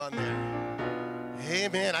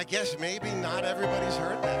Amen. I guess maybe not everybody's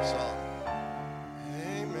heard that song.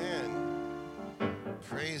 Amen.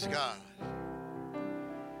 Praise God.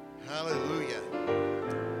 Hallelujah.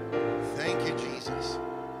 Thank you, Jesus.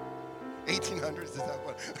 1800s, is that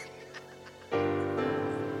what?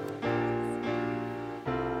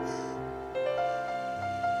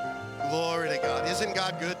 Glory to God. Isn't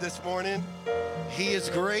God good this morning? He is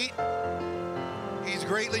great. He's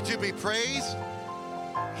greatly to be praised.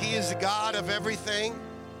 He is the God of everything.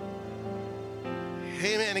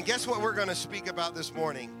 Amen. And guess what we're going to speak about this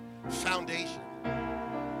morning? Foundation.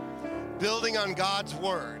 Building on God's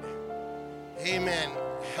word. Amen.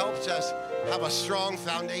 Helps us have a strong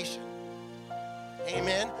foundation.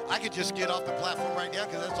 Amen. I could just get off the platform right now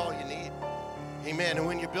because that's all you need. Amen. And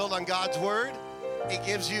when you build on God's word, it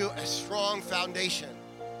gives you a strong foundation.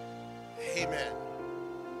 Amen.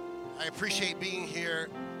 I appreciate being here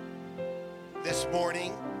this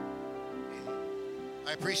morning.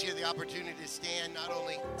 I appreciate the opportunity to stand not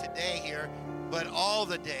only today here, but all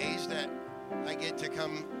the days that I get to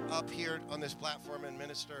come up here on this platform and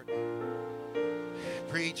minister,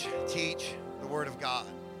 preach, teach the Word of God.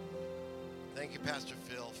 Thank you, Pastor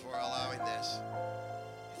Phil, for allowing this.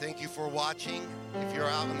 Thank you for watching. If you're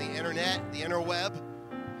out on the internet, the interweb,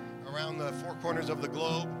 around the four corners of the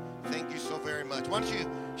globe, thank you so very much. Why don't you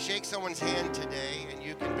shake someone's hand today and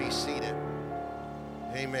you can be seated.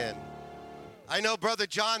 Amen. I know, Brother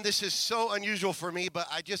John, this is so unusual for me, but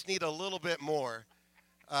I just need a little bit more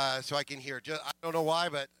so I can hear. I don't know why,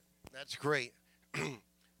 but that's great.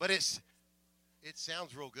 But it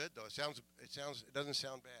sounds real good, though. It doesn't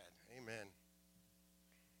sound bad. Amen.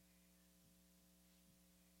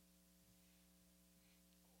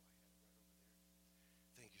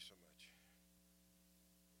 Thank you so much.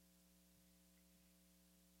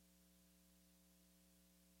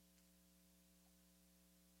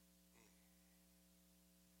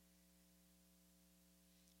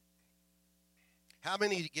 How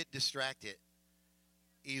many get distracted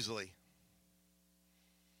easily?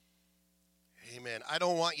 Amen. I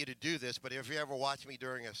don't want you to do this, but if you ever watch me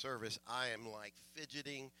during a service, I am like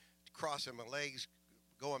fidgeting, crossing my legs,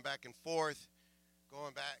 going back and forth,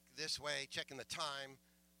 going back this way, checking the time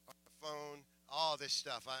on the phone, all this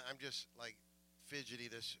stuff. I'm just like fidgety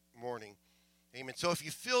this morning. Amen. So if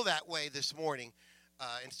you feel that way this morning,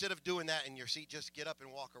 instead of doing that in your seat, just get up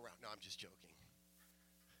and walk around. No, I'm just joking.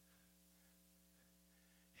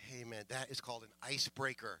 Amen. That is called an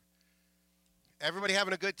icebreaker. Everybody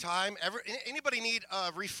having a good time? Anybody need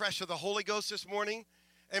a refresh of the Holy Ghost this morning?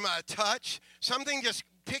 Amen. A touch? Something just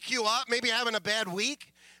pick you up? Maybe having a bad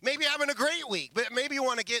week? Maybe having a great week, but maybe you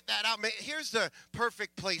want to get that out. Here's the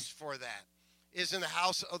perfect place for that, is in the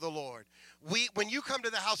house of the Lord. When you come to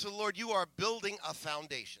the house of the Lord, you are building a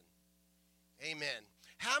foundation. Amen.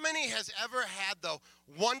 How many has ever had the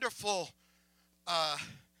wonderful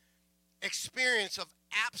experience of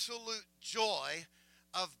absolute joy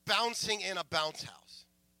of bouncing in a bounce house?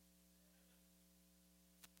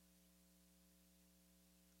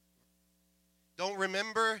 Don't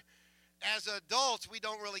remember? As adults, we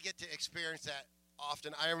don't really get to experience that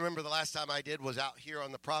often. I remember the last time I did was out here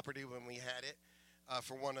on the property when we had it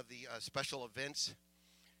for one of the special events.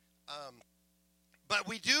 But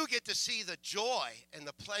we do get to see the joy and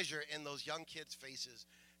the pleasure in those young kids' faces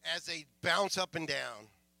as they bounce up and down.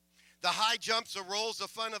 The high jumps, the rolls, the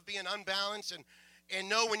fun of being unbalanced, and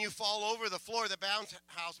know when you fall over the floor, the bounce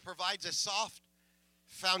house provides a soft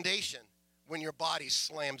foundation when your body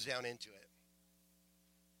slams down into it.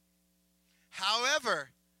 However,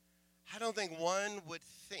 I don't think one would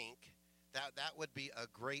think that that would be a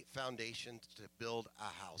great foundation to build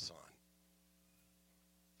a house on.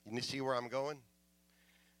 You see where I'm going?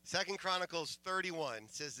 2 Chronicles 31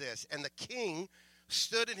 says this, "And the king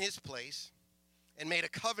stood in his place and made a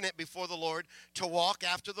covenant before the Lord to walk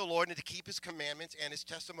after the Lord and to keep his commandments and his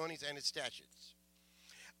testimonies and his statutes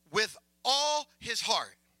with all his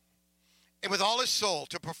heart and with all his soul,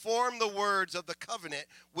 to perform the words of the covenant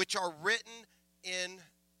which are written in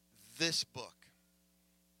this book."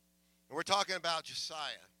 And we're talking about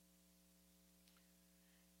Josiah.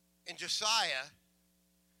 And Josiah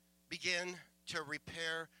began to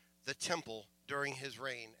repair the temple during his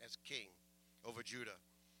reign as king over Judah.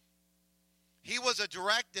 He was a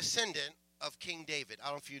direct descendant of King David. I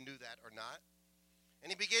don't know if you knew that or not.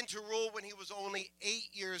 And he began to rule when he was only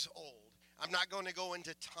 8 years old. I'm not going to go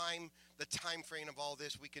into the time frame of all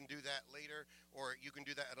this. We can do that later, or you can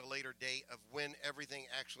do that at a later date of when everything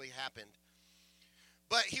actually happened.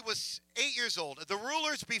 But he was 8 years old. The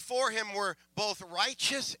rulers before him were both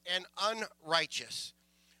righteous and unrighteous.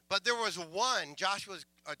 But there was one,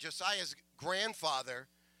 Josiah's grandfather,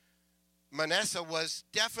 Manasseh was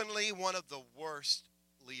definitely one of the worst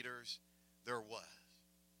leaders there was.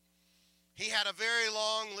 He had a very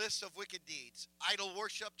long list of wicked deeds: idol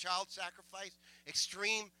worship, child sacrifice,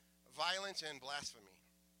 extreme violence, and blasphemy.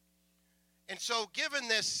 And so, given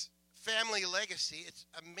this family legacy, it's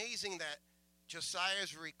amazing that Josiah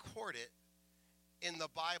is recorded in the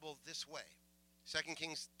Bible this way. 2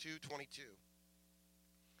 Kings 2:22.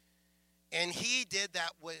 And he did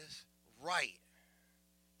that was right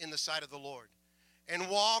in the sight of the Lord, and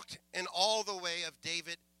walked in all the way of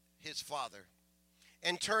David his father,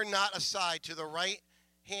 and turned not aside to the right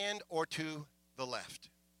hand or to the left.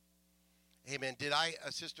 Amen. Did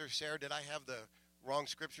Sister Sarah, did I have the wrong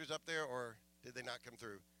scriptures up there, or did they not come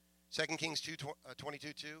through? 2 Kings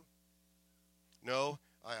 2:22. No,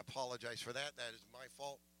 I apologize for that. That is my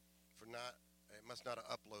fault for not, it must not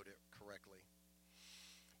have uploaded correctly.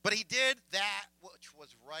 But he did that which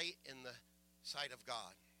was right in the sight of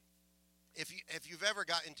God. If you've ever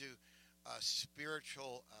got into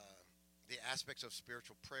spiritual, the aspects of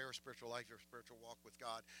spiritual prayer, spiritual life, or spiritual walk with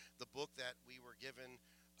God, the book that we were given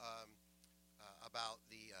about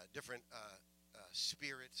the different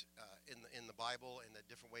spirits in the Bible and the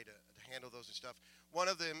different way to handle those and stuff. One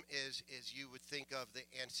of them is you would think of the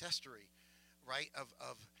ancestry, right? Of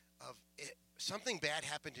it, something bad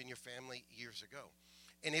happened in your family years ago,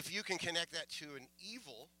 and if you can connect that to an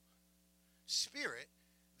evil spirit,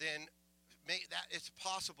 then that it's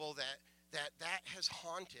possible that has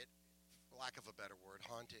haunted, for lack of a better word,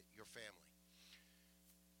 haunted your family.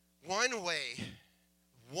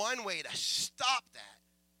 One way to stop that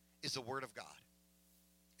is the Word of God.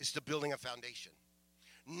 It's the building a foundation.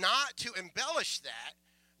 Not to embellish that,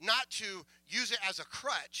 not to use it as a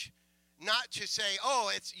crutch, not to say,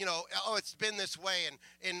 it's been this way,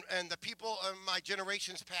 and the people of my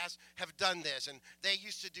generations past have done this, and they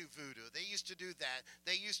used to do voodoo, they used to do that,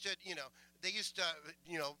 they used to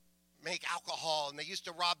make alcohol, and they used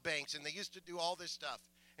to rob banks, and they used to do all this stuff,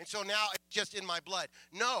 and so now it's just in my blood.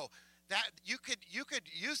 No, that you could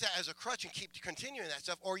use that as a crutch and keep continuing that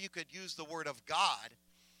stuff, or you could use the Word of God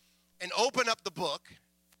and open up the book,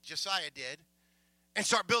 Josiah did, and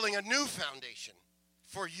start building a new foundation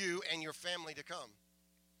for you and your family to come.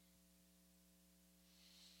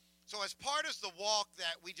 So as part of the walk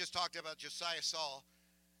that we just talked about, Josiah saw,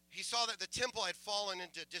 he saw that the temple had fallen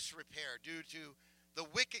into disrepair due to the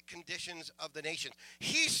wicked conditions of the nation.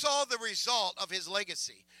 He saw the result of his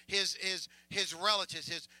legacy, his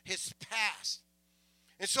relatives, his past.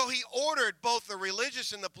 And so he ordered both the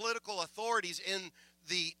religious and the political authorities in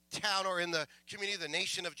the town or in the community, the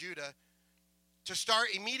nation of Judah, to start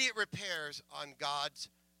immediate repairs on God's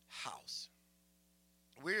house.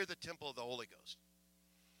 We're the temple of the Holy Ghost.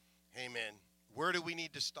 Amen. Where do we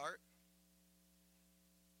need to start?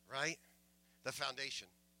 Right? The foundation.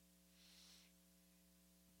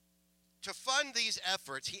 To fund these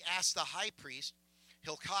efforts, he asked the high priest,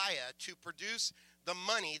 Hilkiah, to produce the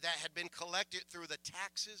money that had been collected through the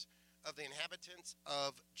taxes of the inhabitants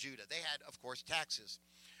of Judah. They had, of course, taxes.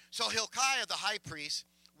 So Hilkiah, the high priest,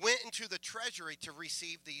 went into the treasury to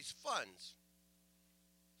receive these funds.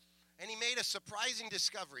 And he made a surprising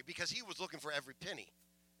discovery, because he was looking for every penny,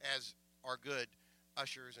 as our good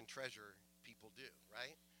ushers and treasurer people do,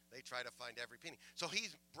 right? They try to find every penny. So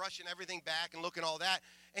he's brushing everything back and looking all that.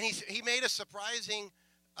 And he made a surprising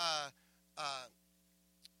a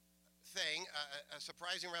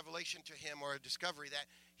surprising revelation to him, or a discovery, that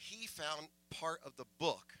he found part of the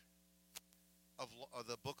book of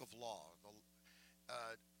law.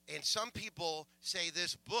 And some people say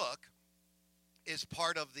this book is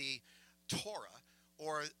part of the Torah,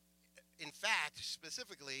 or in fact,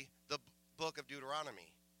 specifically, the book of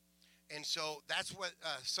Deuteronomy. And so that's what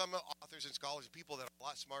some authors and scholars, people that are a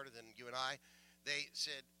lot smarter than you and I, they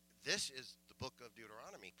said, this is the book of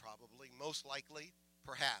Deuteronomy, probably, most likely,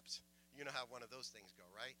 perhaps. You know how one of those things go,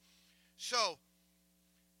 right? So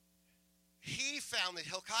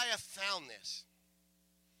Hilkiah found this,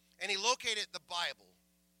 and he located the Bible.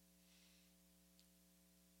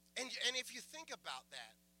 And if you think about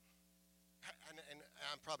that, and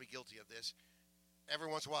I'm probably guilty of this, every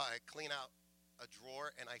once in a while I clean out a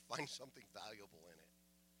drawer and I find something valuable in it,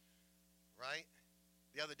 right?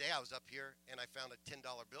 The other day I was up here and I found a $10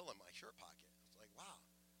 bill in my shirt pocket. I was like, wow,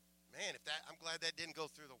 man, I'm glad that didn't go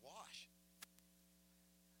through the wash.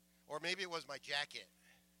 Or maybe it was my jacket.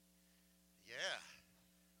 Yeah.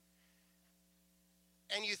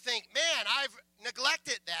 And you think, man, I've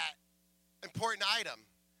neglected that important item.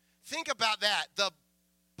 Think about that. The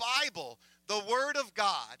Bible, the Word of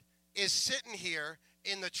God, is sitting here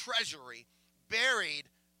in the treasury, buried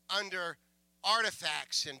under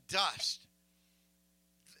artifacts and dust.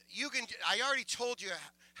 I already told you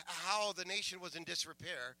how the nation was in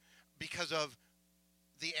disrepair because of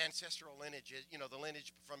the ancestral lineages, the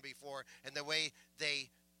lineage from before, and the way they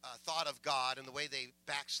thought of God and the way they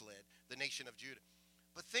backslid, the nation of Judah.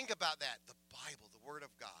 But think about that. The Bible, the Word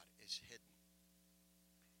of God, is hidden.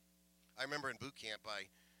 I remember in boot camp,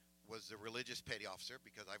 I was the religious petty officer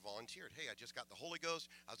because I volunteered. Hey, I just got the Holy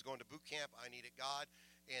Ghost. I was going to boot camp. I needed God.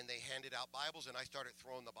 And they handed out Bibles, and I started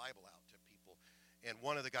throwing the Bible out to people. And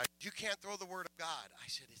one of the guys, you can't throw the Word of God. I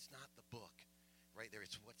said, it's not the book right there.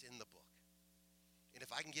 It's what's in the book. And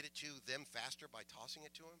if I can get it to them faster by tossing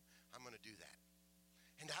it to them, I'm going to do that.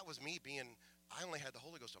 And that was me I only had the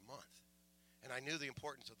Holy Ghost a month. And I knew the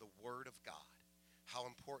importance of the Word of God, how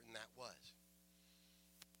important that was.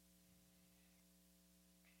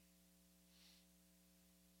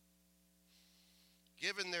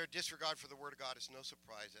 Given their disregard for the Word of God, it's no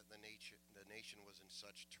surprise that the nation was in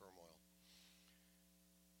such turmoil.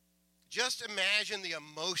 Just imagine the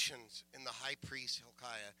emotions in the high priest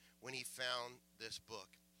Hilkiah when he found this book.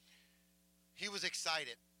 He was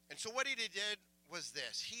excited. And so what he did was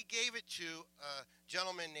this. He gave it to a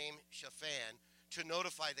gentleman named Shaphan to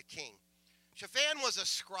notify the king. Shaphan was a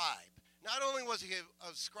scribe. Not only was he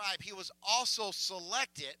a scribe, he was also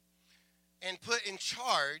selected and put in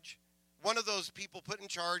charge, one of those people put in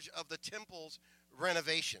charge of the temple's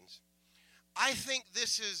renovations. I think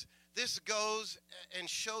this goes and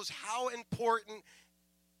shows how important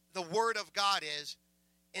the Word of God is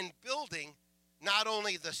in building not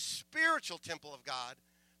only the spiritual temple of God,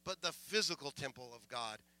 but the physical temple of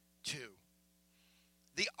God too.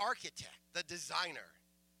 The architect, the designer,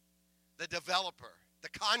 the developer, the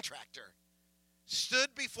contractor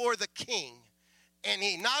stood before the king, and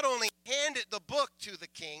he not only handed the book to the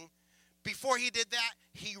king, before he did that,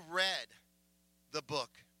 he read the book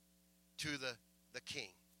to the king.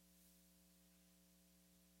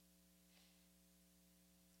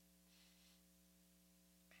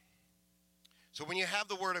 So when you have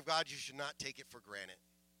the Word of God, you should not take it for granted.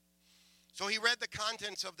 So he read the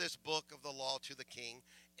contents of this book of the law to the king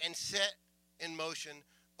and set in motion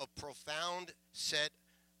a profound set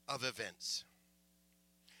of events.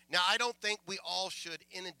 Now, I don't think we all should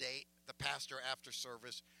inundate the pastor after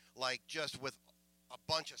service like just with a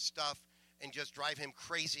bunch of stuff and just drive him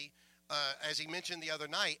crazy. As he mentioned the other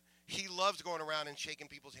night, he loves going around and shaking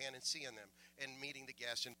people's hand and seeing them and meeting the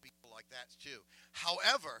guests and people like that too.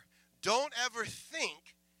 However, don't ever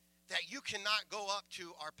think that you cannot go up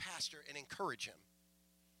to our pastor and encourage him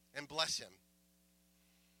and bless him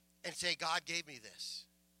and say, God gave me this,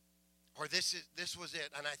 or this was it.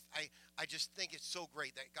 And I just think it's so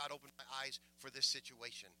great that God opened my eyes for this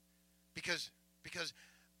situation, because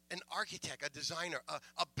an architect, a designer,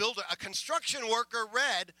 a builder, a construction worker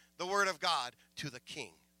read the Word of God to the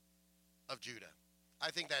king of Judah. I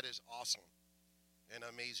think that is awesome and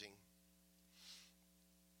amazing.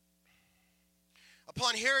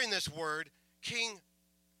 Upon hearing this word, King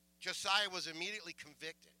Josiah was immediately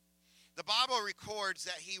convicted. The Bible records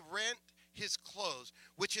that he rent his clothes,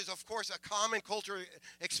 which is, of course, a common cultural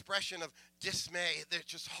expression of dismay. They're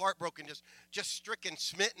just heartbroken, just stricken,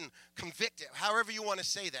 smitten, convicted, however you want to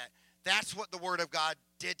say that. That's what the Word of God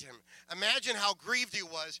did to him. Imagine how grieved he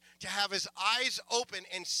was to have his eyes open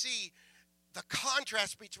and see the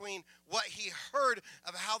contrast between what he heard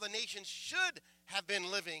of how the nation should have been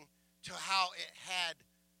living to how it had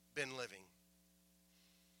been living.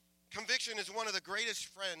 Conviction is one of the greatest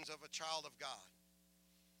friends of a child of God.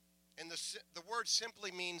 And the word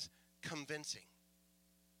simply means convincing.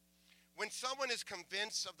 When someone is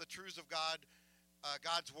convinced of the truths of God,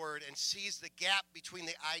 God's word, and sees the gap between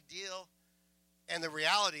the ideal and the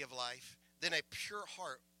reality of life, then a pure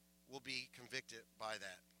heart will be convicted by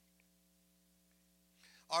that.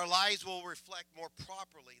 Our lives will reflect more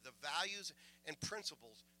properly the values and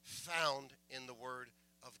principles found in the Word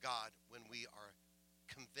of God when we are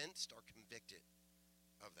convinced or convicted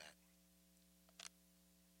of that.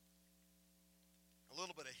 A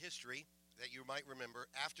little bit of history that you might remember.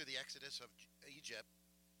 After the Exodus of Egypt,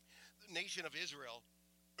 the nation of Israel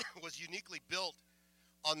was uniquely built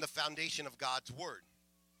on the foundation of God's Word.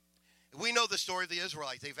 We know the story of the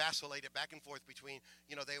Israelites. They vacillated back and forth between,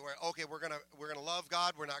 they were, okay, we're gonna love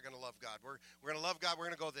God, we're not gonna love God. We're gonna love God, we're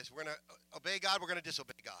gonna go this. We're gonna obey God, we're gonna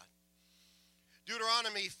disobey God.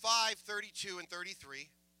 Deuteronomy 5:32 and 33.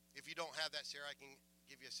 If you don't have that, Sarah, I can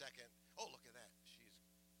give you a second. Oh, look at that. She's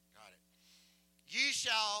got it. Ye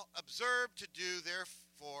shall observe to do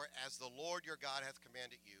therefore as the Lord your God hath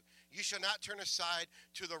commanded you. You shall not turn aside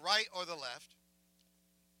to the right or the left.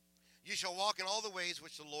 You shall walk in all the ways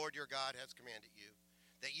which the Lord your God has commanded you,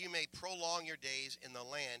 that you may prolong your days in the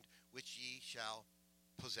land which ye shall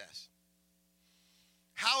possess.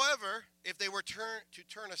 However, if they were to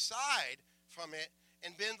turn aside from it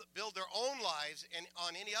and build their own lives and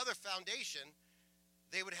on any other foundation,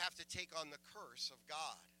 they would have to take on the curse of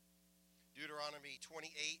God. Deuteronomy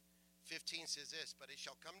 28:15 says this, "But it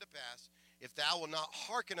shall come to pass, if thou wilt not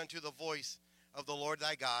hearken unto the voice of the Lord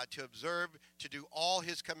thy God, to observe to do all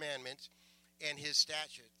his commandments and his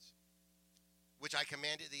statutes, which I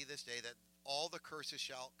commanded thee this day, that all the curses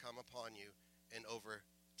shall come upon you and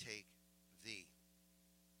overtake thee."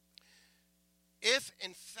 If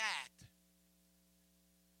in fact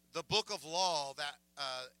the book of law that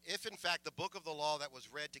was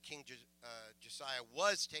read to King Josiah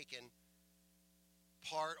was taken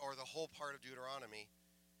part or the whole part of Deuteronomy,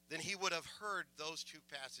 then he would have heard those two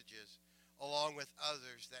passages along with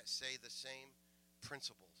others that say the same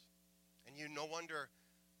principles. And no wonder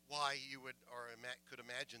why you would or could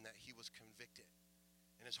imagine that he was convicted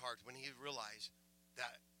in his heart when he realized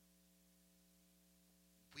that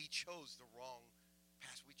we chose the wrong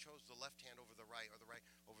path. We chose the left hand over the right or the right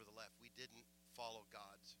over the left. We didn't follow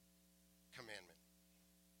God's commandment.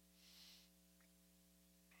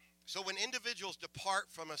 So when individuals depart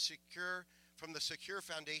from the secure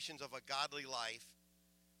foundations of a godly life,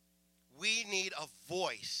 we need a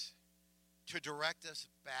voice to direct us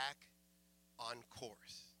back on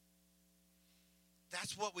course.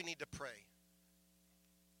 That's what we need to pray.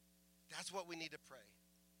 That's what we need to pray.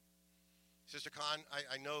 Sister Khan,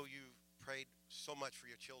 I know you prayed so much for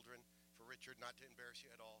your children, for Richard, not to embarrass you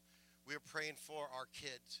at all. We're praying for our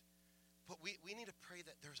kids. But we need to pray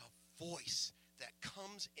that there's a voice that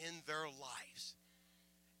comes in their lives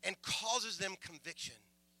and causes them conviction.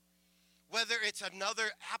 Whether it's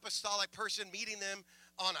another apostolic person meeting them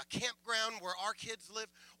on a campground where our kids live,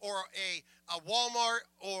 or a Walmart,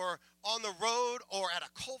 or on the road, or at a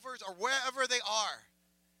Culver's, or wherever they are,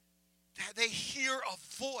 that they hear a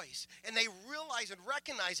voice and they realize and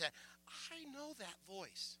recognize that I know that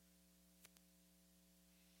voice.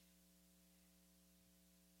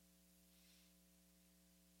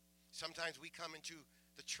 Sometimes we come into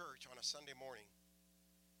the church on a Sunday morning,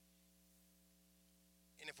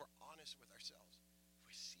 and if we're honest with ourselves, if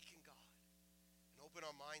we're seeking God and open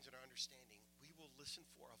our minds and our understanding, we will listen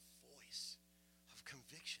for a voice of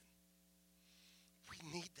conviction. We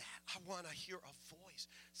need that. I want to hear a voice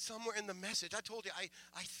somewhere in the message. I told you,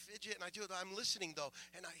 I fidget and I do it. I'm listening, though,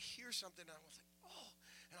 and I hear something, and I was like, oh,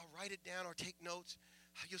 and I'll write it down or take notes.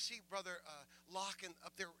 You'll see Brother Locke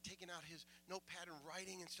up there taking out his notepad and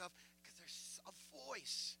writing and stuff, because there's a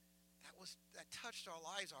voice that touched our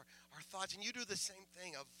lives, our thoughts. And you do the same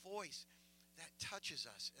thing, a voice that touches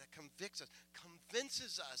us, that convicts us,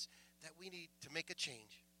 convinces us that we need to make a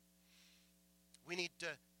change. We need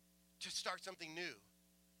to start something new,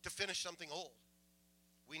 to finish something old.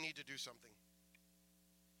 We need to do something.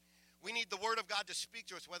 We need the Word of God to speak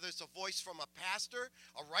to us, whether it's a voice from a pastor,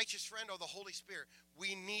 a righteous friend, or the Holy Spirit.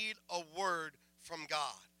 We need a word from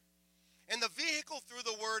God. And the vehicle through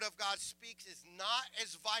the Word of God speaks is not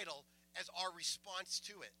as vital as our response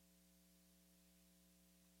to it.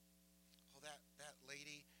 Oh, that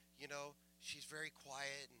lady, she's very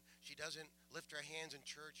quiet, and she doesn't lift her hands in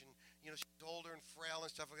church, and, she's older and frail and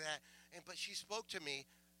stuff like that. But she spoke to me.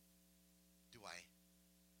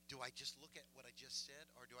 Do I just look at what I just said,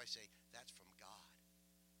 or do I say, that's from God?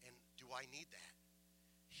 And do I need that?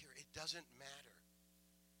 Here, it doesn't matter.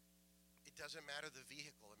 It doesn't matter the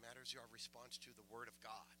vehicle. It matters our response to the Word of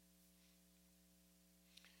God.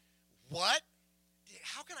 What?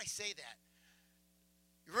 How can I say that?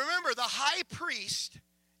 Remember, the high priest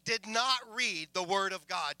did not read the Word of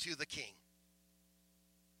God to the king.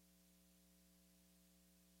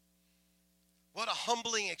 What a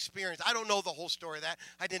humbling experience. I don't know the whole story of that.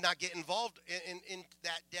 I did not get involved in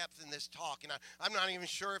that depth in this talk. And I'm not even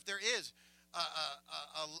sure if there is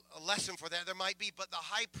a lesson for that. There might be. But the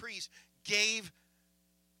high priest gave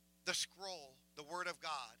the scroll, the Word of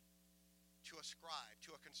God, to a scribe,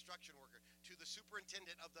 to a construction worker, to the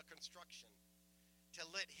superintendent of the construction, to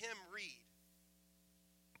let him read.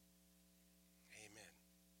 Amen.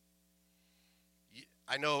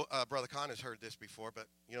 I know Brother Khan has heard this before, but,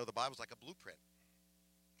 the Bible's like a blueprint,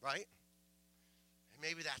 right? And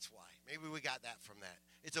maybe that's why. Maybe we got that from that.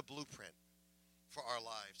 It's a blueprint for our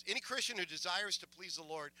lives. Any Christian who desires to please the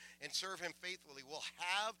Lord and serve Him faithfully will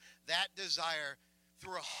have that desire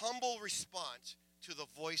through a humble response to the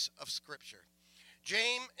voice of Scripture.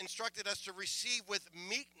 James instructed us to receive with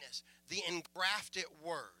meekness the engrafted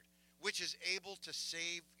word, which is able to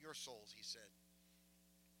save your souls, he said.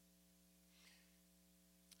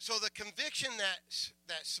 So the conviction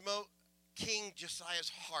that smote King Josiah's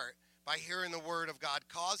heart by hearing the word of God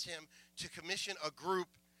caused him to commission a group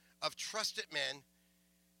of trusted men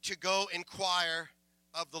to go inquire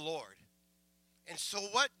of the Lord. And so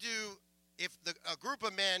if a group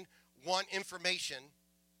of men want information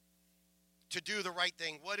to do the right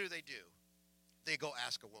thing, what do? They go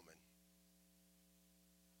ask a woman.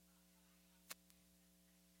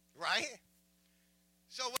 Right?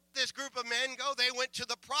 So where did this group of men go? They went to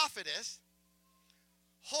the prophetess,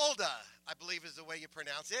 Huldah, I believe is the way you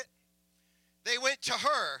pronounce it. They went to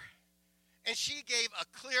her, and she gave a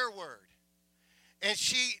clear word. And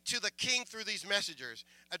she, to the king through these messengers,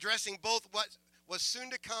 addressing both what was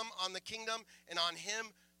soon to come on the kingdom and on him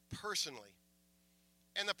personally.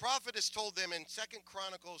 And the prophetess told them in 2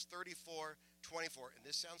 Chronicles 34:24, and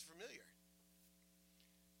this sounds familiar.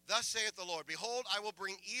 Thus saith the Lord, behold, I will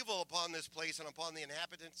bring evil upon this place and upon the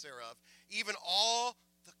inhabitants thereof, even all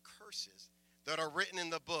the curses that are written in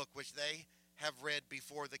the book which they have read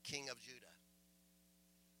before the king of Judah.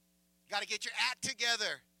 You got to get your act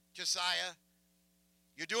together, Josiah.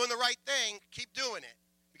 You're doing the right thing. Keep doing it.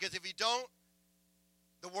 Because if you don't,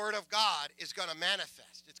 the word of God is going to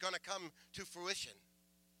manifest. It's going to come to fruition.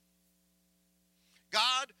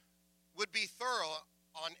 God would be thorough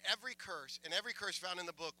on every curse, and every curse found in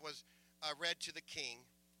the book was read to the king,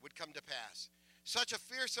 would come to pass. Such a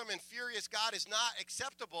fearsome and furious God is not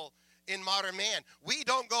acceptable in modern man. We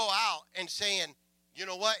don't go out and saying, you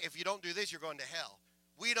know what, if you don't do this, you're going to hell.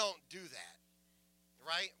 We don't do that,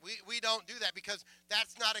 right? We don't do that because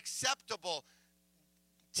that's not acceptable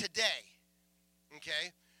today,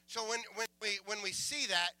 okay? So when we see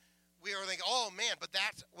that, we are like, oh man, but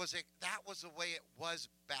that was the way it was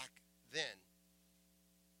back then.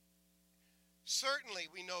 Certainly,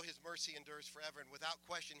 we know his mercy endures forever, and without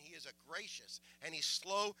question, he is a gracious, and he's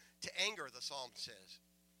slow to anger, the psalm says.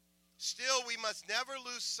 Still, we must never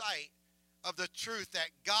lose sight of the truth that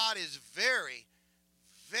God is very,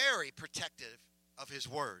 very protective of his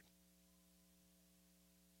word.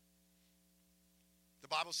 The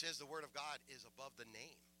Bible says the word of God is above the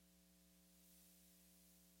name.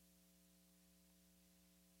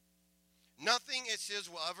 Nothing, it says,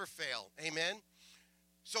 will ever fail. Amen?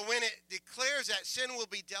 So when it declares that sin will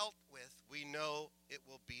be dealt with, we know it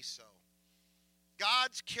will be so.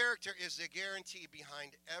 God's character is the guarantee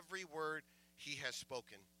behind every word he has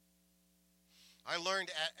spoken. I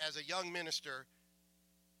learned as a young minister,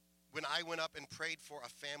 when I went up and prayed for a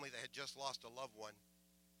family that had just lost a loved one,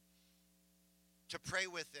 to pray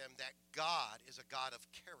with them that God is a God of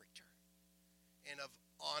character and of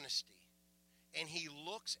honesty. And he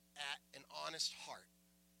looks at an honest heart.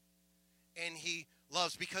 And he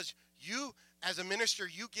loves, because you, as a minister,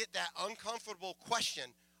 you get that uncomfortable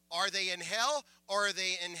question, are they in hell or are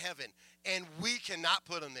they in heaven? And we cannot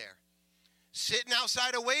put them there. Sitting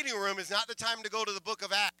outside a waiting room is not the time to go to the book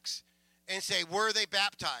of Acts and say, were they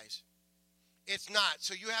baptized? It's not.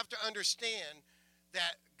 So you have to understand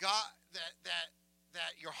that God,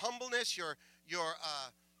 that your humbleness, your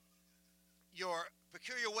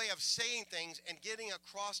peculiar way of saying things and getting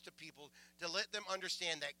across to people to let them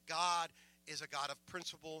understand that God is a God of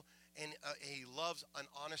principle and he loves an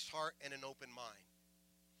honest heart and an open mind.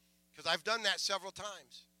 Because I've done that several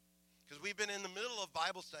times. Because we've been in the middle of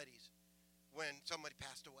Bible studies when somebody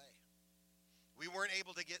passed away. We weren't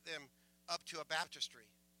able to get them up to a baptistry.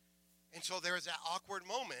 And so there was that awkward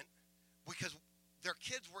moment because their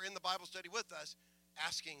kids were in the Bible study with us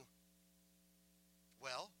asking,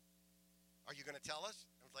 well, are you going to tell us?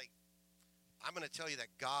 I was like, I'm going to tell you that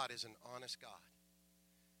God is an honest God.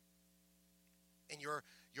 And your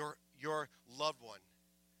loved one,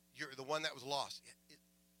 the one that was lost,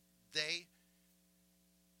 I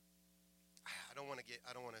don't want to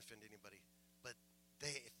offend anybody, but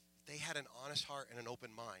they had an honest heart and an open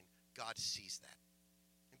mind. God sees that.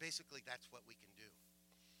 And basically that's what we can do.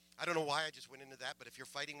 I don't know why I just went into that, but if you're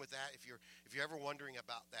fighting with that, if you're ever wondering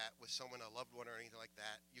about that with someone, a loved one or anything like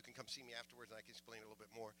that, you can come see me afterwards and I can explain it a little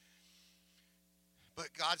bit more.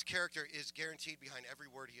 But God's character is guaranteed behind every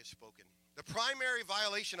word he has spoken. The primary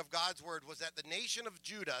violation of God's word was that the nation of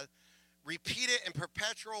Judah repeated and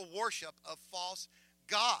perpetual worship of false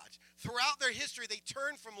gods. Throughout their history, they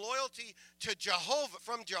turned from loyalty to Jehovah,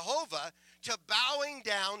 to bowing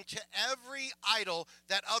down to every idol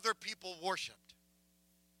that other people worshiped.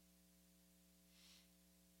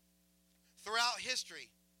 Throughout history,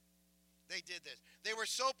 they did this. They were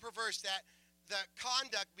so perverse that the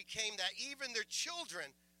conduct became that even their children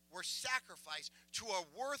were sacrificed to a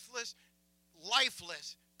worthless,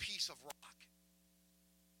 lifeless piece of rock.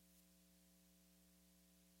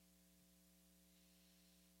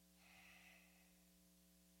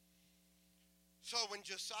 So when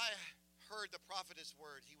Josiah heard the prophetess'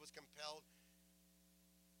 word, he was compelled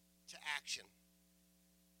to action.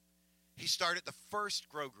 He started the first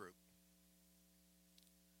grow group.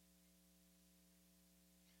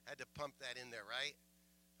 Had to pump that in there, right?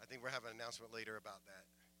 I think we're having an announcement later about that.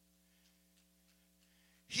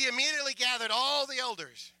 He immediately gathered all the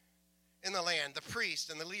elders in the land, the priests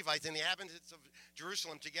and the Levites and the inhabitants of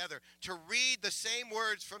Jerusalem together to read the same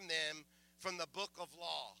words from them from the book of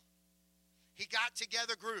law. He got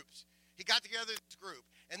together groups. He got together this group.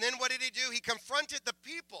 And then what did he do? He confronted the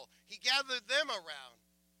people. He gathered them around.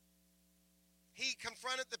 He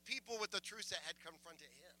confronted the people with the truths that had confronted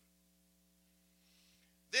him.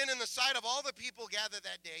 Then in the sight of all the people gathered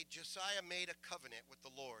that day, Josiah made a covenant with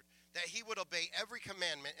the Lord that he would obey every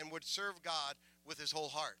commandment and would serve God with his whole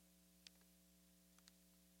heart.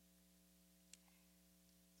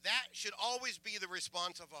 That should always be the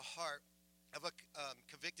response of a heart of a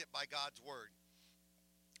convicted by God's word.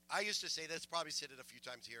 I used to say this, probably said it a few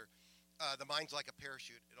times here. The mind's like a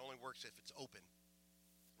parachute. It only works if it's open,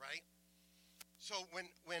 right? So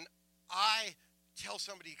when I tell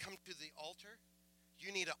somebody, come to the altar,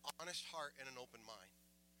 you need an honest heart and an open mind.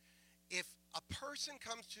 If a person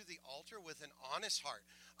comes to the altar with an honest heart,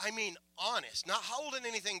 I mean honest, not holding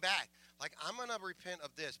anything back. Like, I'm going to repent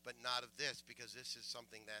of this, but not of this, because this is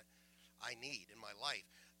something that I need in my life.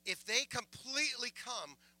 If they completely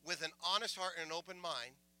come with an honest heart and an open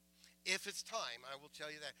mind, if it's time, I will tell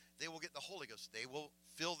you that they will get the Holy Ghost. They will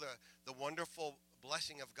feel the wonderful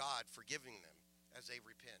blessing of God forgiving them as they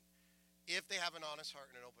repent. If they have an honest heart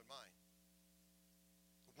and an open mind.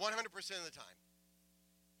 100% of the time.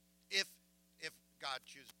 If God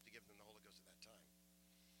chooses to give them the Holy Ghost at that time.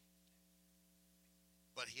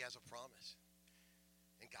 But he has a promise.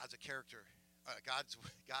 And God's a character.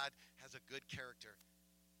 God has a good character.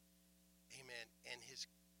 Amen. And his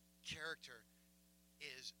character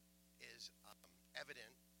is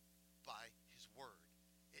evident by his word.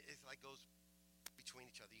 It like goes between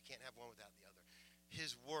each other. You can't have one without the other.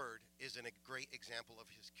 His word is a great example of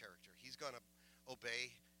his character. He's going to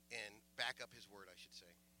obey and back up his word, I should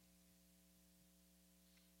say.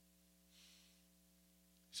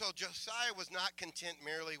 So Josiah was not content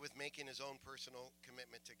merely with making his own personal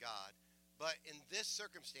commitment to God, but in this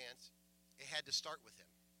circumstance, it had to start with him.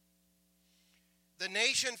 The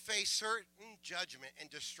nation faced certain judgment and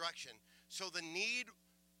destruction, so the need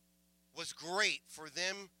was great for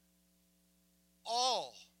them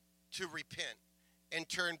all to repent and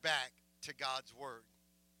turn back to God's word.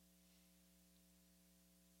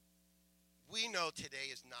 We know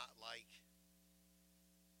today is not like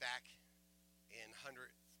back in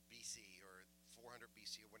 100 BC or 400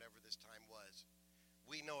 BC or whatever this time was.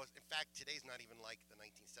 We know, in fact, today's not even like the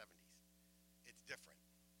 1970s. It's different.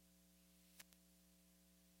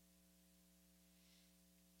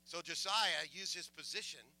 So Josiah used his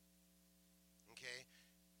position, okay,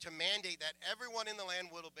 to mandate that everyone in the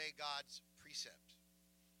land would obey God's precepts.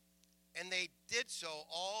 And they did so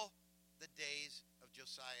all the days of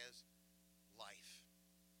Josiah's life.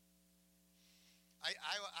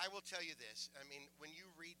 I will tell you this. I mean, when you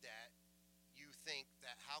read that, you think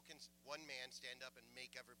that how can one man stand up and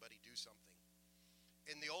make everybody do something?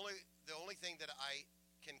 And the only thing that I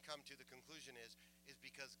can come to the conclusion is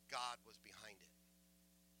because God was behind it.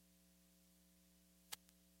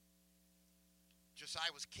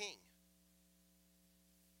 Josiah was king.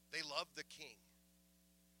 They loved the king.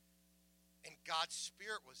 And God's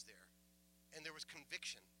spirit was there. And there was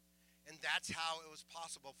conviction. And that's how it was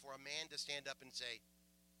possible for a man to stand up and say,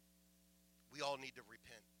 we all need to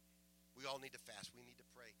repent. We all need to fast. We need to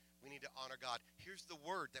pray. We need to honor God. Here's the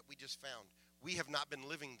word that we just found. We have not been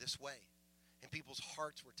living this way. And people's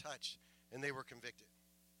hearts were touched, and they were convicted.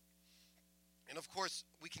 And of course,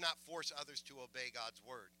 we cannot force others to obey God's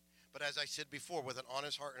word. But as I said before, with an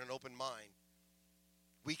honest heart and an open mind,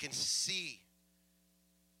 we can see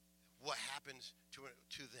what happens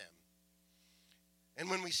to them. And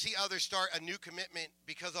when we see others start a new commitment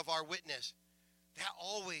because of our witness, that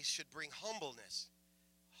always should bring humbleness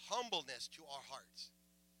to our hearts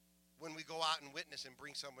when we go out and witness and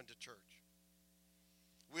bring someone to church.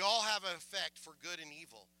 We all have an effect for good and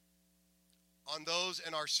evil on those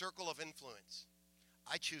in our circle of influence.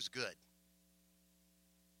 I choose good.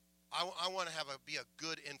 I want to be a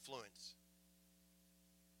good influence.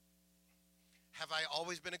 Have I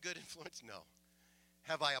always been a good influence? No.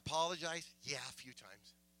 Have I apologized? Yeah, a few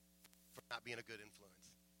times for not being a good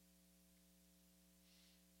influence.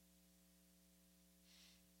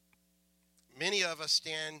 Many of us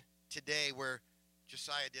stand today where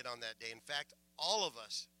Josiah did on that day. In fact, all of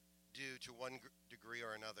us do to one degree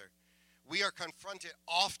or another. We are confronted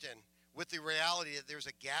often with the reality that there's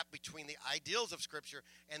a gap between the ideals of Scripture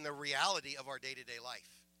and the reality of our day-to-day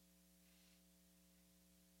life.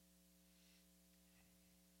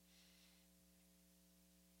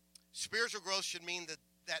 Spiritual growth should mean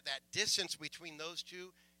that distance between those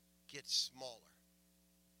two gets smaller.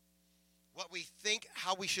 What we think,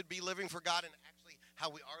 how we should be living for God, and actually how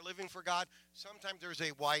we are living for God, sometimes there's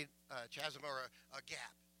a wide chasm or a gap.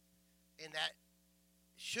 And that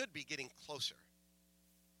should be getting closer.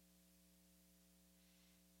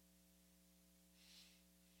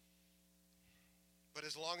 But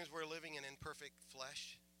as long as we're living in imperfect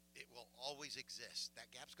flesh, it will always exist. That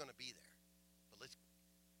gap's going to be there. But let's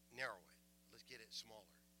narrow it. Let's get it smaller.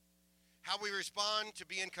 How we respond to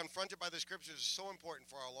being confronted by the scriptures is so important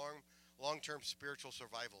for our long-term spiritual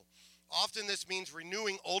survival. Often this means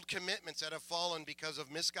renewing old commitments that have fallen because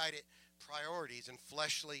of misguided priorities and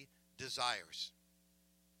fleshly desires.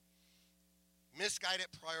 Misguided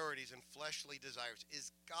priorities and fleshly desires.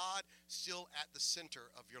 Is God still at the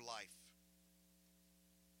center of your life?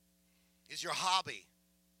 Is your hobby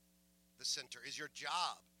the center? Is your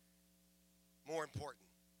job more important?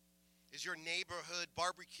 Is your neighborhood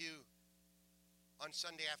barbecue on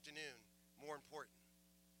Sunday afternoon more important?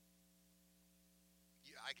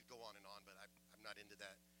 Yeah, I could go on and on, but I'm not into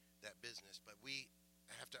that business. But we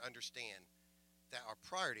have to understand that our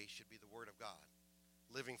priority should be the Word of God,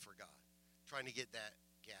 living for God, trying to get that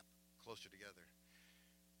gap closer together.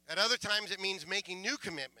 At other times, it means making new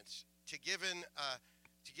commitments to give in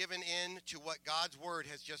to what God's Word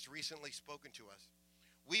has just recently spoken to us.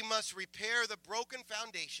 We must repair the broken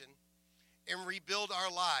foundation and rebuild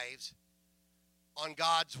our lives on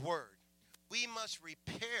God's Word. We must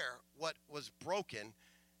repair what was broken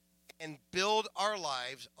and build our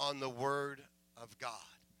lives on the Word of God.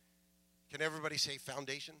 Can everybody say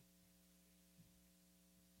foundation?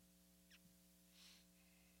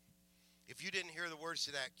 If you didn't hear the words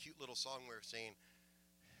to that cute little song we were singing,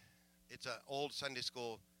 it's an old Sunday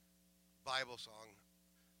school Bible song.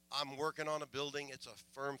 I'm working on a building. It's a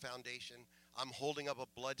firm foundation. I'm holding up a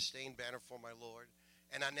blood-stained banner for my Lord.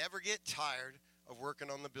 And I never get tired of working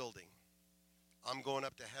on the building. I'm going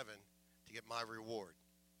up to heaven to get my reward.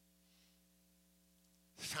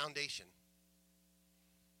 Foundation.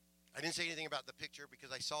 I didn't say anything about the picture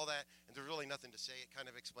because I saw that, and there's really nothing to say. It kind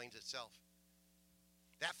of explains itself.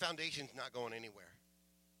 That foundation's not going anywhere.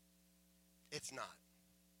 It's not.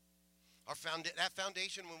 That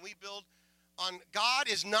foundation, when we build on God,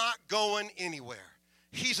 is not going anywhere.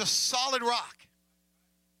 He's a solid rock.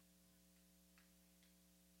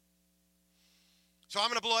 So I'm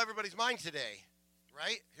going to blow everybody's mind today,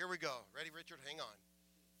 right? Here we go. Ready, Richard? Hang on.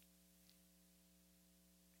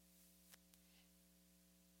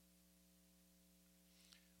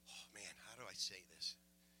 Oh, man, how do I say this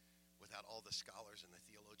without all the scholars and the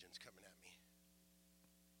theologians coming at me?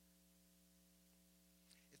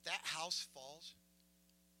 If that house falls,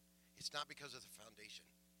 it's not because of the foundation.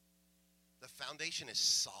 The foundation is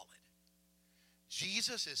solid.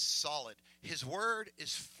 Jesus is solid. His word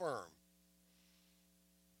is firm.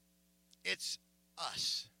 It's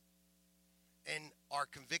us and our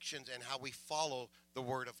convictions and how we follow the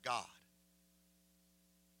word of God.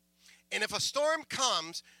 And if a storm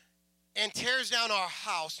comes and tears down our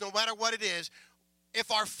house, no matter what it is,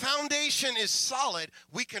 if our foundation is solid,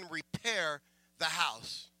 we can repair the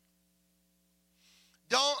house.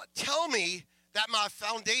 Don't tell me that my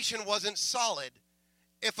foundation wasn't solid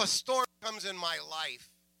if a storm comes in my life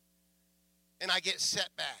and I get set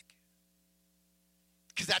back.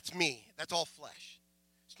 Because that's me. That's all flesh.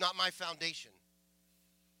 It's not my foundation.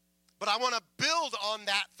 But I want to build on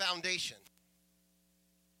that foundation.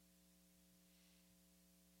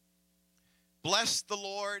 Bless the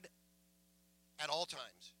Lord at all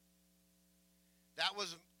times. That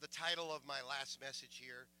was the title of my last message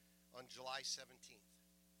here on July 17th.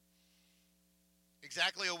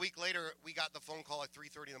 Exactly a week later, we got the phone call at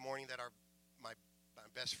 3:30 in the morning that my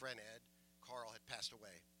best friend, Ed, Carl, had passed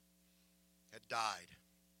away, had died.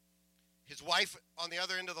 His wife on the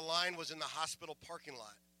other end of the line was in the hospital parking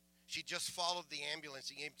lot. She just followed the ambulance,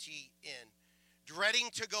 the EMT, in,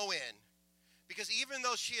 dreading to go in. Because even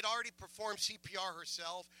though she had already performed CPR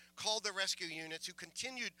herself, called the rescue units who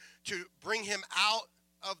continued to bring him out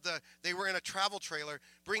of they were in a travel trailer,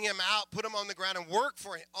 bring him out, put him on the ground and work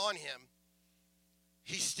on him,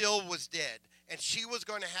 he still was dead. And she was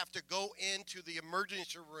going to have to go into the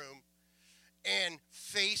emergency room and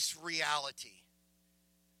face reality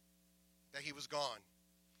that he was gone.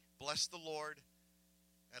 Bless the Lord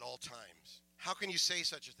at all times. How can you say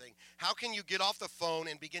such a thing? How can you get off the phone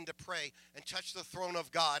and begin to pray and touch the throne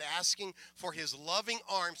of God, asking for his loving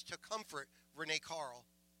arms to comfort Renee Carl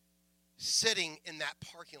sitting in that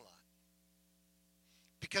parking lot?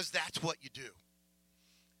 Because that's what you do.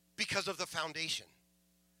 Because of the foundation.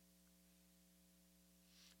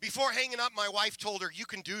 Before hanging up, my wife told her, you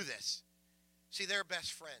can do this. See, they're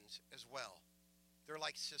best friends as well. They're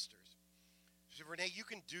like sisters. She said, Renee, you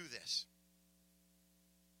can do this.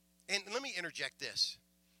 And let me interject this.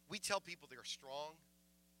 We tell people they're strong.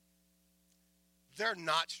 They're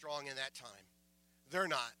not strong in that time. They're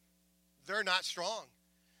not. They're not strong.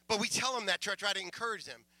 But we tell them that to try to encourage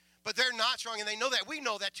them. But they're not strong, and they know that. We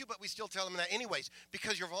know that too, but we still tell them that anyways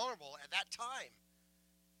because you're vulnerable at that time.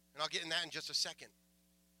 And I'll get in that in just a second.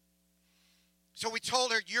 So we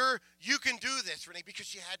told her, you can do this, Renee, because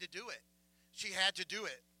she had to do it. She had to do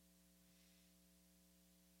it.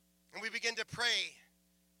 And we began to pray,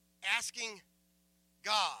 asking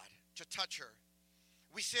God to touch her.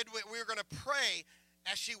 We said we were going to pray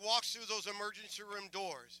as she walks through those emergency room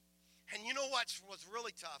doors. And you know what was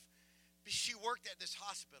really tough? She worked at this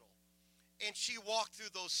hospital, and she walked through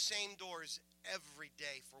those same doors every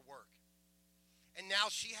day for work. And now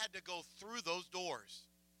she had to go through those doors.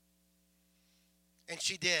 And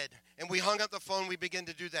she did. And we hung up the phone. We began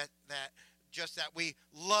to do that. We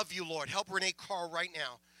love you, Lord. Help Renee Carr right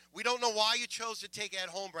now. We don't know why you chose to take Ed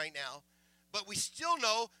home right now, but we still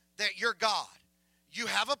know that you're God. You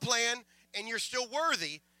have a plan, and you're still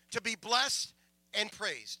worthy to be blessed and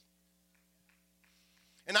praised.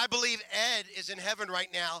 And I believe Ed is in heaven right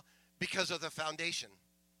now because of the foundation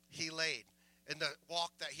he laid and the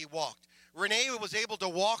walk that he walked. Renee was able to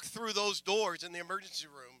walk through those doors in the emergency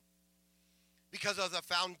room because of the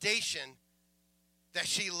foundation that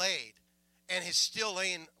she laid and is still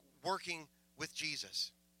laying, working with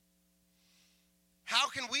Jesus. How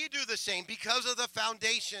can we do the same? Because of the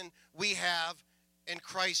foundation we have in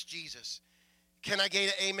Christ Jesus. Can I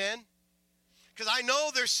get an amen? Because I know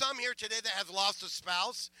there's some here today that have lost a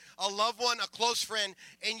spouse, a loved one, a close friend,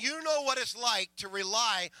 and you know what it's like to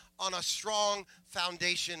rely on a strong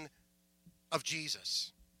foundation of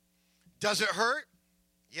Jesus. Does it hurt?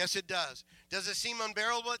 Yes, it does. Does it seem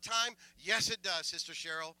unbearable at times? Yes, it does, Sister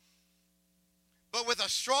Cheryl. But with a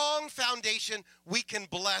strong foundation, we can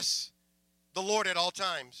bless the Lord at all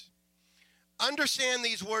times. Understand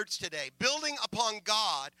these words today. Building upon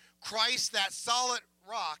God, Christ, that solid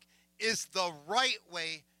rock, is the right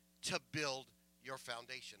way to build your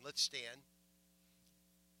foundation. Let's stand.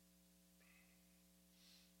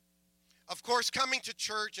 Of course, coming to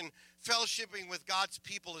church and fellowshipping with God's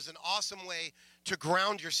people is an awesome way to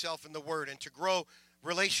ground yourself in the Word and to grow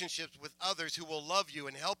relationships with others who will love you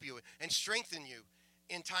and help you and strengthen you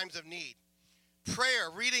in times of need. Prayer,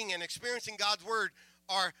 reading, and experiencing God's Word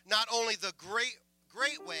are not only the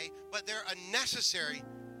great way, but they're a necessary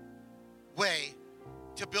way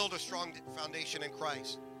to build a strong foundation in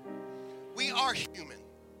Christ. We are human.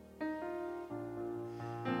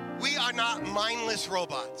 We are not mindless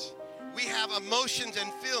robots. We have emotions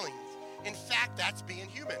and feelings. In fact, that's being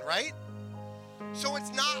human, right? So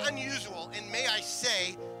it's not unusual, and may I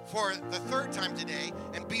say for the third time today,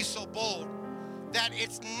 and be so bold, that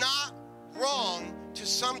it's not wrong to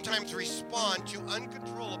sometimes respond to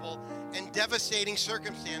uncontrollable and devastating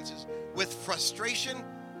circumstances with frustration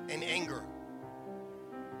and anger.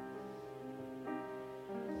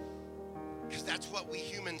 Because that's what we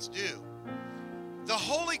humans do. The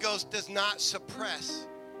Holy Ghost does not suppress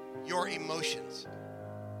your emotions.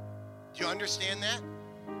 Do you understand that?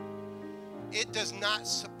 It does not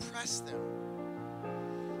suppress them.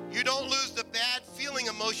 You don't lose the bad feeling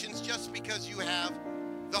emotions just because you have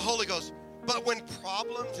the Holy Ghost. But when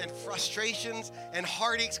problems and frustrations and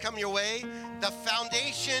heartaches come your way, the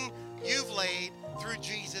foundation you've laid through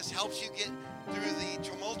Jesus helps you get through the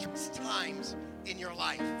tumultuous times in your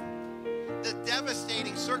life. The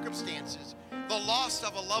devastating circumstances, the loss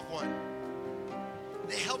of a loved one.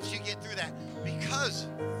 It helps you get through that because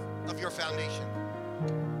of your foundation.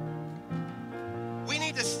 We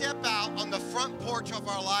need to step out on the front porch of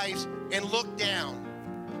our lives and look down.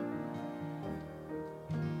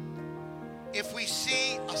 If we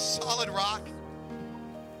see a solid rock,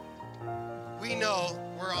 we know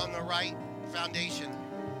we're on the right foundation.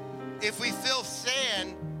 If we feel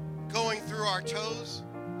sand going through our toes,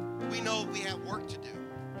 we know we have work to do.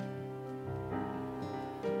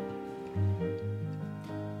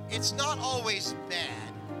 It's not always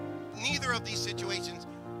bad, neither of these situations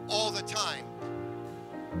all the time,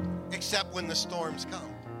 except when the storms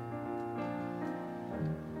come.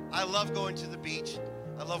 I love going to the beach.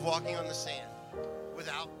 I love walking on the sand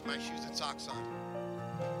without my shoes and socks on.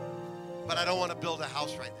 But I don't want to build a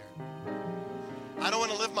house right there. I don't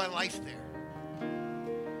want to live my life there.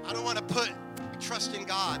 I don't want to put trust in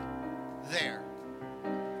God there.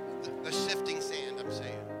 The shifting sand, I'm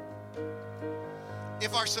saying.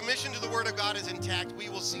 If our submission to the Word of God is intact, we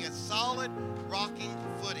will see a solid rocking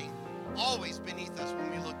footing always beneath us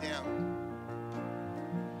when we look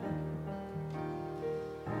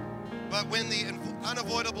But when the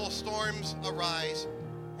unavoidable storms arise,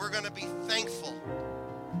 we're going to be thankful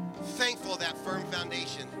that firm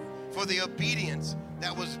foundation for the obedience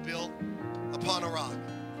that was built upon a rock.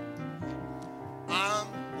 I'm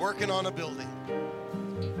working on a building.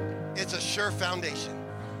 It's a sure foundation.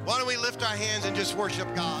 Why don't we lift our hands and just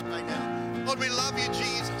worship God right now? Lord, we love you,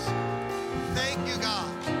 Jesus. Thank you,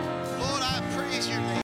 God.